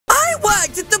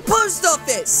arrived at the post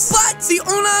office. But the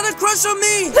owner had a crush on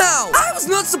me. Now, I was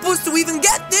not supposed to even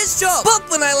get this job. But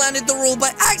when I landed the role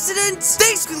by accident,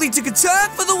 things quickly took a turn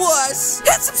for the worse.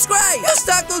 Hit subscribe.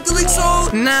 Hashtag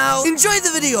Calixo. Now, enjoy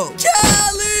the video.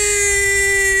 Cali!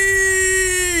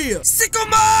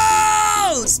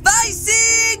 Sycamore!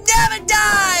 Spicy never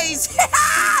dies!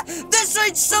 That's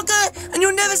right, sucker! And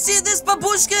you'll never see this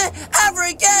babushka ever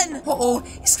again! Uh-oh,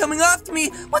 he's coming after me.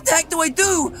 What the heck do I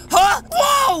do? Huh?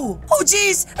 Whoa! Oh,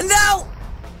 jeez! And now...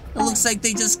 It looks like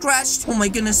they just crashed. Oh my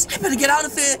goodness. I better get out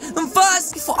of here and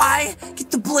fast before I get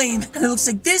the blame. And it looks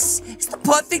like this is the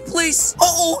perfect place.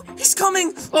 Uh-oh, he's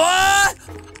coming. Ah!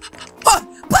 Oh,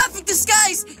 perfect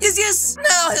disguise. Yes, yes.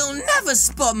 Now he'll never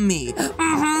spot me.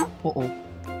 Uh-oh.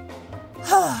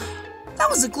 That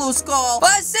was a close call. For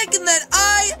a second that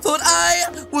I thought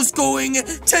I was going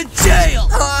to jail.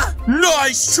 Huh?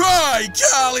 Nice try,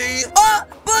 Callie.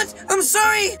 But I'm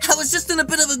sorry. I was just in a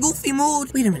bit of a goofy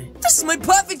mood. Wait a minute. This is my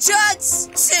perfect chance.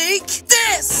 Take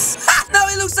this. Ha! Now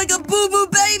he looks like a boo-boo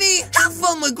baby. Have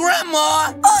fun with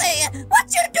grandma. Oi,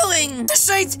 what you doing? That's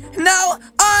right. Now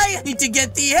I need to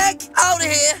get the heck out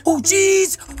of here. Oh,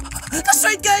 jeez. That's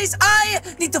right, guys. I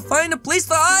need to find a place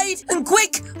to hide. And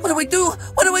quick. What do I do?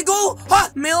 Where do I go?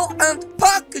 Mail and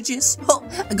packages. Oh,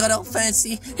 I got all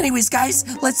fancy. Anyways, guys,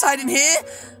 let's hide in here.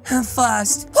 And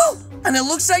fast. And it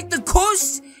looks like the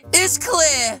coast is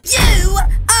clear. You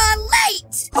are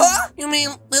late. Huh? You mean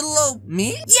little old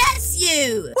me? Yes,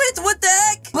 you. Wait, what the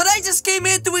heck? But I just came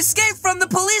here to escape from the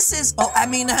polices. Oh, I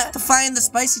mean, to find the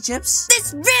spicy chips.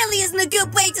 This really isn't a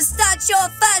good way to start your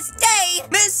first day.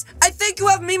 Miss, I think you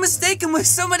have me mistaken with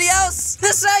somebody else.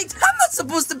 That's right. I'm not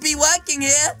supposed to be working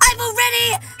here. I've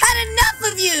already had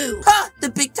enough of you. The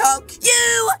big talk.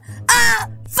 You are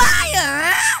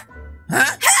fired.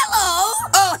 Huh? Hello.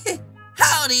 Oh,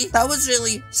 howdy. That was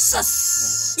really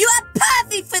sus. You are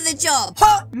perfect for the job.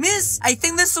 Miss, I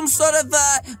think there's some sort of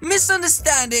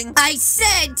misunderstanding. I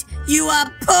said you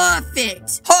are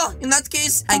perfect. In that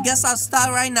case, I guess I'll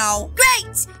start right now.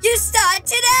 Great. You start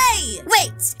today.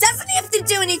 Wait, doesn't he have to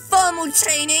do any formal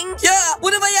training? Yeah,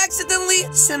 what if I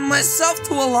accidentally send myself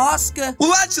to Alaska?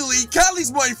 Well, actually,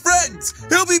 Callie's my friend.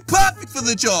 He'll be perfect for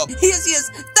the job. Yes,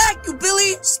 yes. Thank you,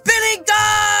 Billy. Spinning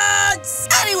dogs!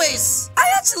 Anyways, I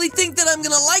actually think that I'm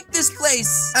gonna like this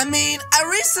place. I mean, I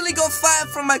recently got fired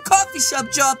from my coffee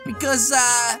shop job because,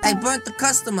 I burnt the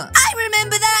customer. I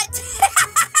remember that.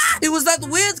 It was that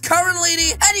weird current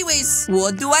lady. Anyways,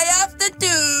 what do I have to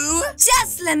do?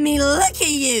 Just let me look at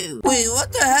you. Wait,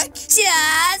 what the heck?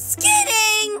 Just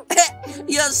kidding.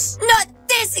 Yes. Not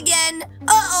this again.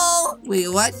 Uh-oh. Wait,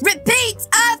 what? Repeat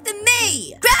after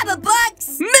me. Grab a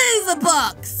box, move a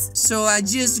box. So I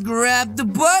just grabbed the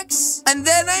box, and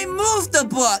then I moved the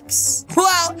box.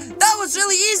 Wow, that was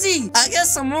really easy. I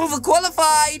guess I'm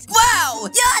overqualified. Wow,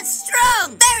 you're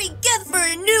strong. Very good for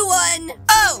a new one.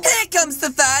 Oh, here comes the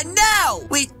fan now.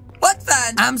 Wait, what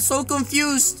fan? I'm so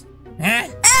confused. Huh?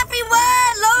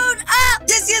 Everyone, load up.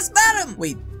 Yes, yes, madam.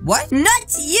 Wait, what?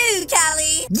 Not you,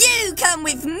 Callie. You come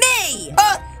with me.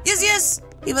 Yes, yes.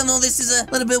 Even though this is a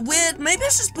little bit weird, maybe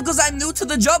it's just because I'm new to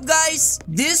the job, guys.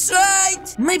 This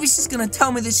right? Maybe she's gonna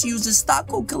tell me that she uses stock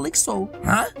code Calixo.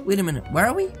 Huh? Wait a minute, where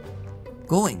are we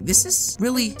going? This is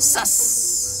really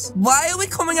sus. Why are we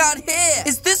coming out here?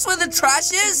 Is this where the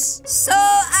trash is? So,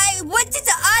 I wanted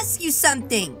to ask you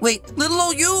something. Wait, little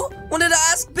old you wanted to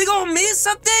ask big old me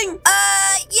something?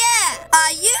 Yeah.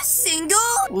 Are you single?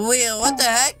 Wait, what the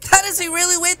heck? That is a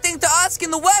really weird thing to ask in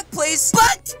the workplace.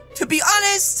 But to be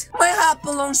honest, my heart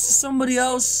belongs to somebody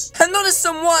else. And not a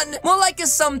someone, more like a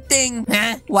something.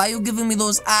 Huh? Why are you giving me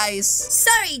those eyes?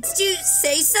 Sorry, did you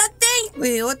say something?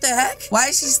 Wait, what the heck? Why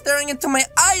is she staring into my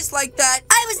eyes like that?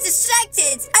 I was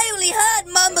distracted. I only heard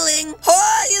mumbling.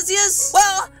 Oh, yes, yes.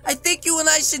 Well, I think you and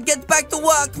I should get back to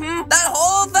work. That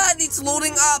whole van needs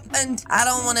loading up, and I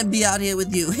don't want to be out here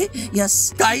with you.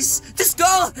 Yes. Guys, this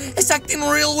girl is acting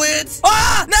real weird.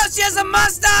 Now she has a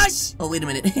mustache. Oh, wait a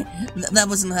minute. That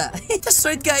wasn't her. That's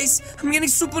right, guys. I'm getting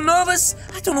super nervous.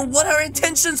 I don't know what her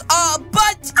intentions are,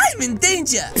 but I'm in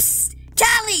danger. Psst.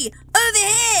 Callie, over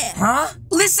here. Huh?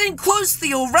 Listen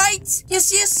closely, all right?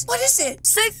 Yes, yes. What is it?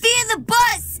 Sophia the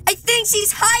boss. I think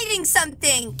she's hiding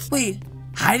something. Wait,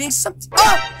 hiding something?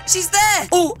 Oh, she's there.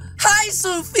 Oh, hi,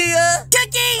 Sophia.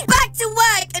 Cookie, back to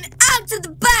work and out to the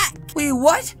back. Wait,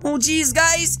 what? Oh, geez,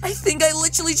 guys. I think I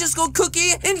literally just got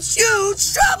Cookie in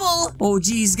huge trouble. Oh,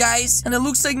 geez, guys. And it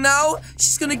looks like now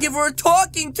she's gonna give her a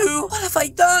talking to. What have I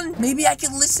done? Maybe I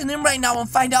can listen in right now and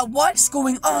find out what's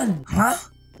going on. Huh?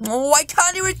 Oh, I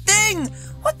can't hear a thing.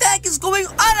 What the heck is going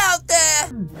on out there?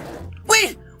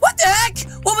 Wait, what the heck?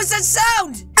 What was that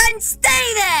sound? A Then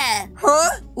stay there!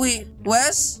 Huh? Wait,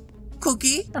 where's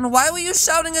Cookie? And why were you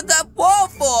shouting at that wall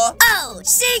for? Oh,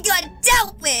 she got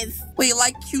dealt with! Wait,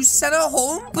 like you sent her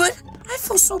home? But I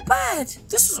feel so bad.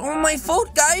 This was all my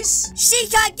fault, guys. She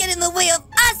can't get in the way of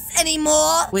us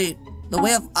anymore! Wait, the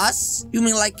way of us? You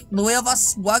mean like the way of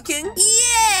us working?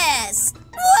 Yes!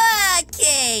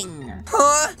 Working!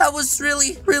 Huh? That was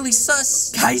really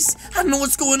sus. Guys, I don't know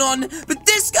what's going on, but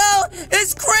this girl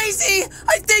is crazy.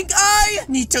 I think I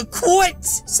need to quit.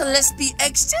 So let's be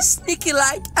extra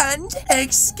sneaky-like and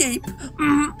escape.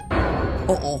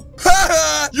 Uh-oh.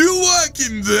 Haha! You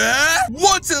working there?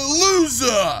 What a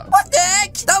loser! What the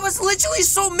heck? That was literally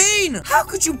so mean. How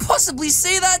could you possibly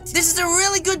say that? This is a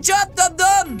really good job, Dum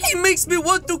Dum. He makes me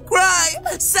want to cry.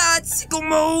 Sad sicko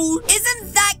mode.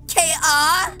 Isn't that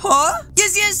KR? Huh?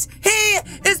 Yes, he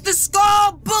is the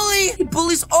school bully. He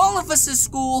bullies all of us at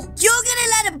school. You're gonna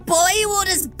let a boy who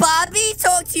orders Barbie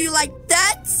talk to you like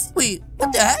that? Wait,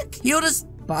 what the heck? He orders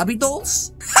Barbie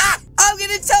dolls? Ha! I'm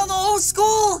gonna tell the whole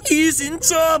school. He's in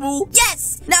trouble.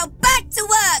 Yes, now back to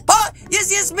work. Oh,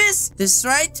 yes, miss. This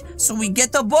right? So we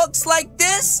get the box like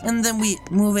this, and then we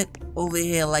move it over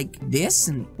here like this.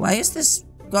 And why is this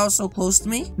girl so close to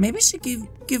me? Maybe she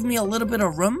give me a little bit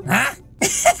of room. Huh?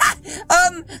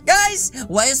 Guys,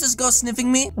 why is this girl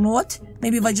sniffing me? You know what?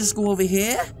 Maybe if I just go over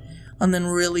here, and then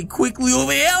really quickly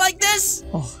over here like this.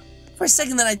 Oh, for a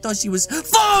second then I thought she was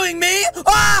following me.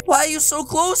 Ah! Why are you so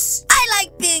close? I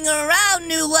like being around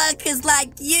new workers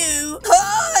like you.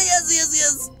 Ah,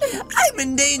 yes. I'm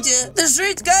in danger. The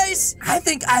streets, guys. I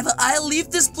think either I'll leave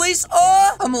this place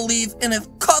or I'm gonna leave in a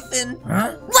coffin.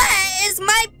 Huh? Where is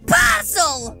my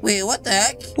parcel? Wait, what the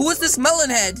heck? Who is this melon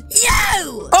head?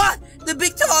 You! Oh, the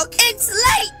big talk. It's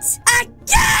late!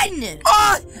 Again!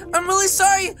 Oh, I'm really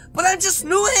sorry, but I'm just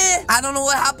new here. I don't know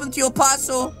what happened to your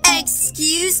parcel.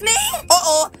 Excuse me?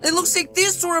 Uh-oh, it looks like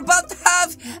these two are about to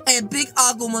have a big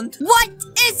argument. What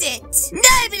is it?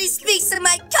 Nobody speaks to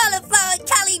my cauliflower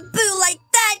Callie Boo like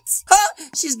that! Huh?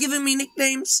 She's giving me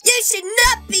nicknames. You should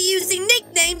not be using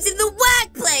nicknames in the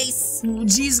workplace! Oh,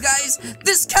 geez, guys,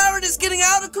 this Karen is getting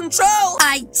out of control.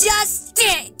 I just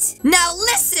did! Now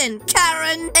listen,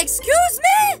 Karen! Excuse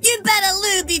me? You better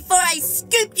lose before I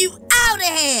scoop you out of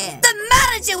here! The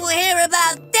manager will hear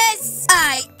about this!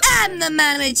 I am the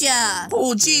manager!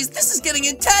 Oh, geez, this is getting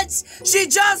intense. She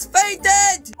just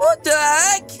fainted. What the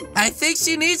heck? I think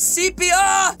she needs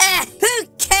CPR. Who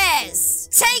cares?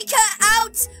 Take her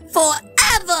out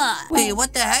forever! Wait,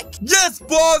 what the heck? Yes,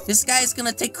 boss! This guy's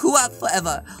gonna take who out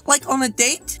forever? Like on a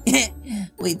date?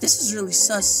 Wait, this is really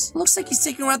sus. Looks like he's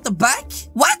taking her out the back.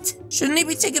 What? Shouldn't he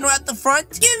be taking her out the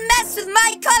front? You mess with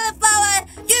my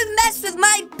cauliflower! You mess with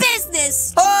my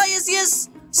business! Oh, yes.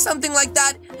 Something like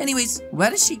that. Anyways, where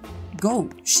did she go?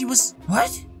 She was...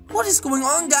 What? What is going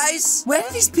on, guys? Where do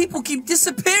these people keep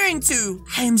disappearing to?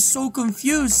 I am so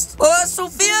confused.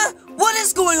 Sophia, what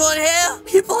is going on here?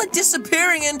 People are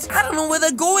disappearing and I don't know where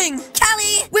they're going.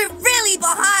 Callie, we're really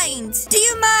behind. Do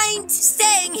you mind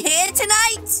staying here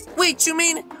tonight? Wait, you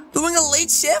mean doing a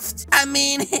late shift? I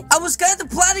mean, I was kind of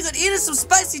planning on eating some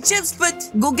spicy chips,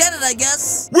 but go get it, I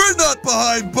guess. We're not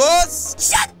behind, boss!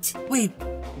 Shut! Wait,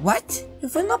 what?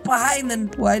 If we're not behind,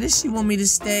 then why does she want me to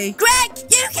stay? Greg,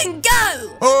 you can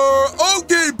go!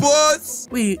 Okay, boss!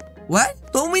 Wait, what?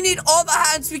 Don't we need all the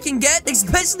hands we can get?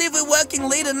 Especially if we're working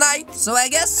late at night. So I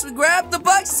guess we grab the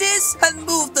boxes and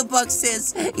move the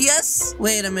boxes. Yes?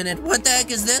 Wait a minute. What the heck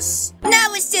is this?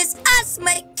 Now it's just us,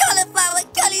 my cauliflower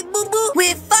Callie Boo Boo.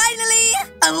 We're finally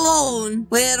alone.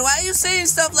 Wait, why are you saying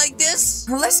stuff like this?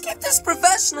 Let's keep this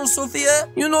professional, Sophia.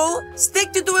 You know,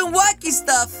 stick to doing wacky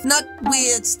stuff, not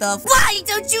weird stuff. Why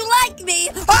don't you like me?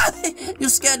 Ah, you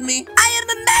scared me. I am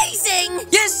amazing.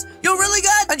 Yes, you're really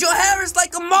good. And your hair is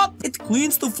like a mop. It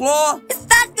cleans the floor. Is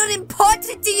that not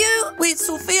important to you? Wait,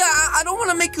 Sophia, I don't want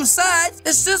to make you sad.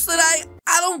 It's just that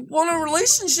I don't want a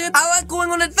relationship. I like going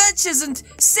on adventures and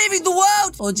saving the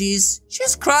world. Oh, geez.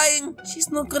 She's crying. She's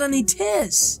not got any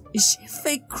tears. Is she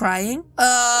fake crying?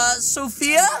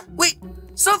 Sophia? Wait,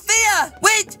 Sophia!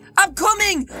 Wait, I'm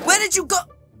coming. Where did you go?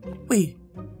 Wait,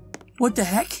 what the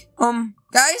heck?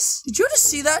 Guys, did you just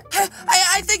see that?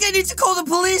 I think I need to call the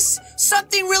police.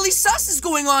 Something really sus is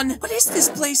going on. What is this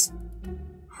place?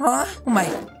 Huh? Oh my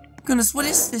goodness, what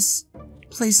is this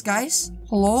place, guys?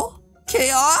 Hello?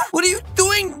 KR? What are you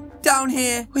doing down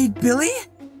here? Wait, Billy?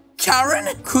 Karen?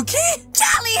 Cookie?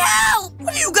 Callie, help!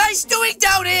 What are you guys doing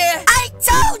down here? I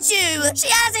told you! She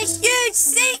has a huge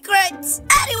secret!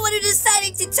 Anyone who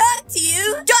decided to talk to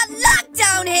you got locked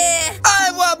down here!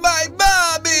 I want my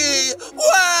mommy!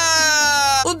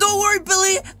 Wow! Well, don't worry,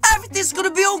 Billy. Everything's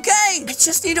gonna be okay. I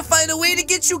just need to find a way to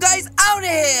get you guys out of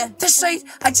here. There's That's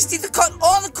right. I just need to cut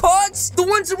all the cords, the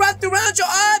ones wrapped around your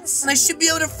arms, and I should be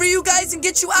able to free you guys and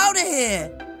get you out of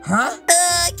here. Huh?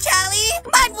 Callie,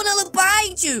 might want to look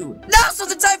behind you. Now's not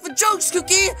the time for jokes,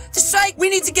 Cookie. That's right. We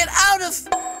need to get out of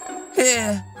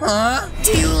here. Huh?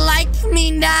 Do you like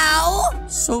me now?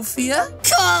 Sophia?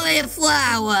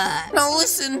 Cauliflower. Now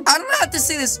listen, I don't know how to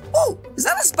say this. Oh, is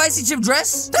that a spicy chip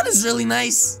dress? That is really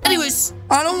nice. Anyways,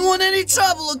 I don't want any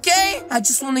trouble, okay? I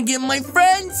just want to get my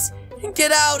friends and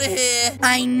get out of here.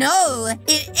 I know,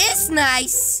 it is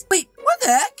nice. Wait, what the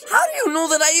heck? How do you know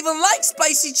that I even like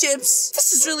spicy chips?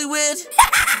 This is really weird.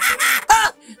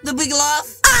 Ah, the big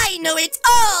laugh. I know it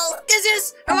all. Is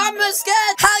this? I'm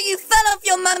scared. How you fell off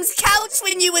your mom's couch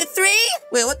when you were 3?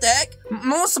 Wait, what the heck?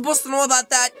 No one's supposed to know about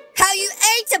that. How you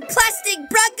ate a plastic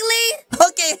broccoli?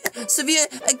 Okay, Sophia,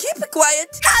 keep it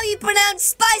quiet. How you pronounce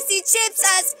spicy chips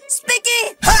as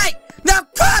spicky? Hey! Now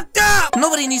calm down!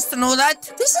 Nobody needs to know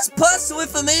that. This is personal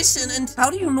information, and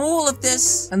how do you know all of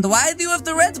this? And why do you have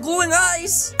the red glowing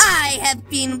eyes? I have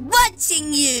been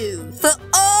watching you for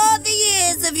all the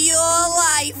years of your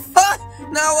life. Huh?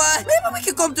 Now, maybe we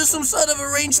could come to some sort of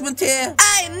arrangement here.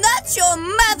 I'm not your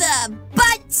mother,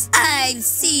 but I've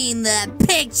seen the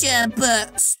picture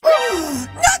books.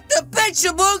 Not the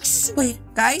picture books! Wait,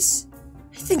 guys?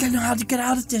 I think I know how to get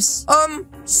out of this.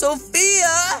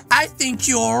 Sophia, I think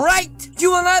you're right.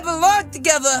 You and I belong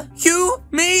together. You,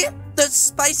 me, the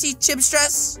spicy chip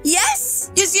dress.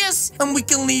 Yes? Yes, and we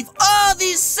can leave all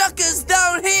these suckers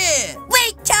down here.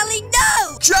 Wait, Callie,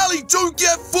 no! Callie, don't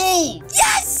get fooled!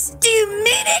 Yes! Do you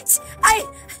mean it?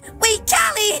 Wait,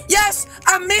 Callie! Yes,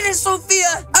 I mean it,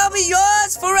 Sophia. I'll be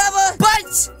yours forever. But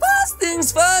first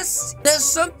things first, there's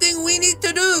something we need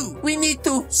to do. We need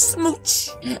to smooch.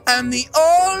 And the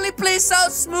only place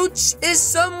I'll smooch is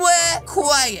somewhere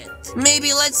quiet.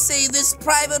 Maybe let's say this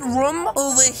private room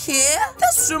over here.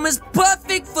 This room is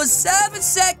perfect for 7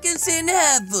 seconds in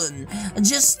heaven.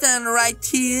 Just stand right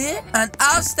here, and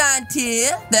I'll stand here.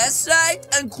 That's right,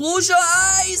 and close your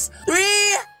eyes. 3,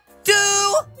 2,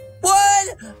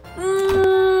 1.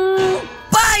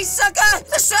 Bye, sucker!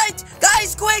 That's right!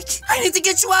 Guys, quick! I need to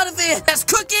get you out of here! That's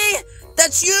Cookie!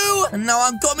 That's you! And now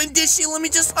I'm coming, Dishy. Let me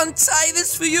just untie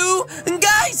this for you. And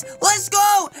guys, let's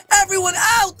go! Everyone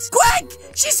out! Quick!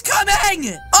 She's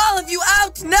coming! All of you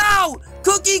out now!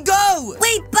 Cookie, go!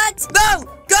 Wait, but... No!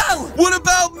 Go! What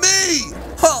about me?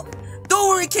 Oh, don't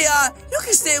worry, KR. You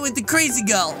can stay with the crazy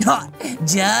girl.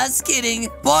 Just kidding.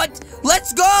 But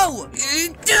let's go!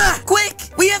 Quick!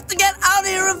 We have to get out of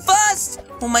here fast!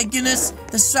 Oh my goodness.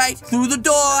 That's right. Through the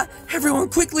door. Everyone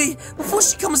quickly before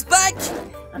she comes back.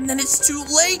 And then it's too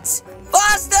late.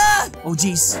 Faster! Oh,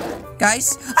 jeez.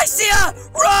 Guys, I see her!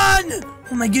 Run!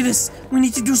 Oh my goodness. We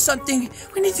need to do something.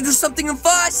 We need to do something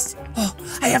fast. Oh,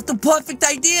 I have the perfect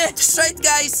idea. That's right,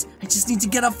 guys. I just need to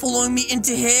get her following me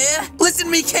into here. Listen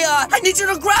to me, KR. I need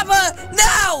you to grab her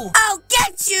now. I'll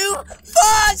get you.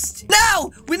 Fast!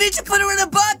 Now! We need to put her in a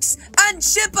box and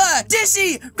ship her!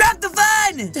 Dishy, grab the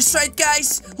van! That's right,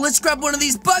 guys. Let's grab one of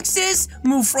these boxes.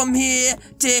 Move from here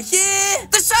to here.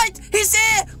 That's right! He's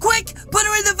here! Quick! Put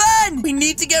her in the van! We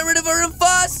need to get rid of her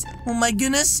fast. Oh my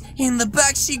goodness. In the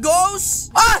back she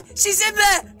goes. Ah! She's in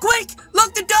there! Quick!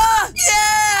 Lock the door!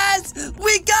 Yes!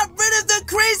 We got rid of the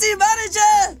crazy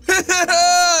manager!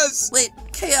 Yes! Wait,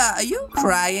 KR, are you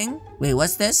crying? Wait,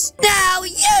 what's this? Now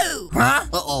you! Huh?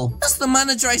 Uh-oh. That's the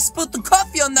manager I spilled the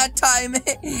coffee on that time.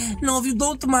 No, if you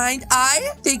don't mind,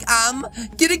 I think I'm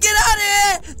gonna get out of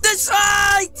here! That's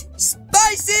right!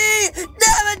 Spicy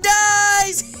never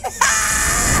dies!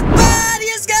 But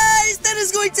yes, guys, that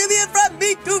is going to be it from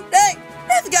me today.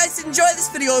 If you guys enjoyed this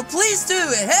video, please do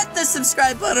hit the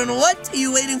subscribe button. What are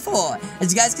you waiting for?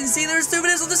 As you guys can see, there's 2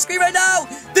 videos on the screen right now.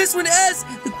 This one is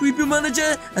the creepy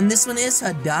manager, and this one is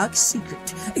her dark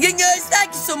secret. Again, guys,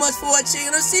 thank you so much for watching,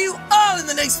 and I'll see you all in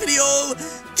the next video.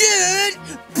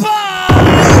 Goodbye!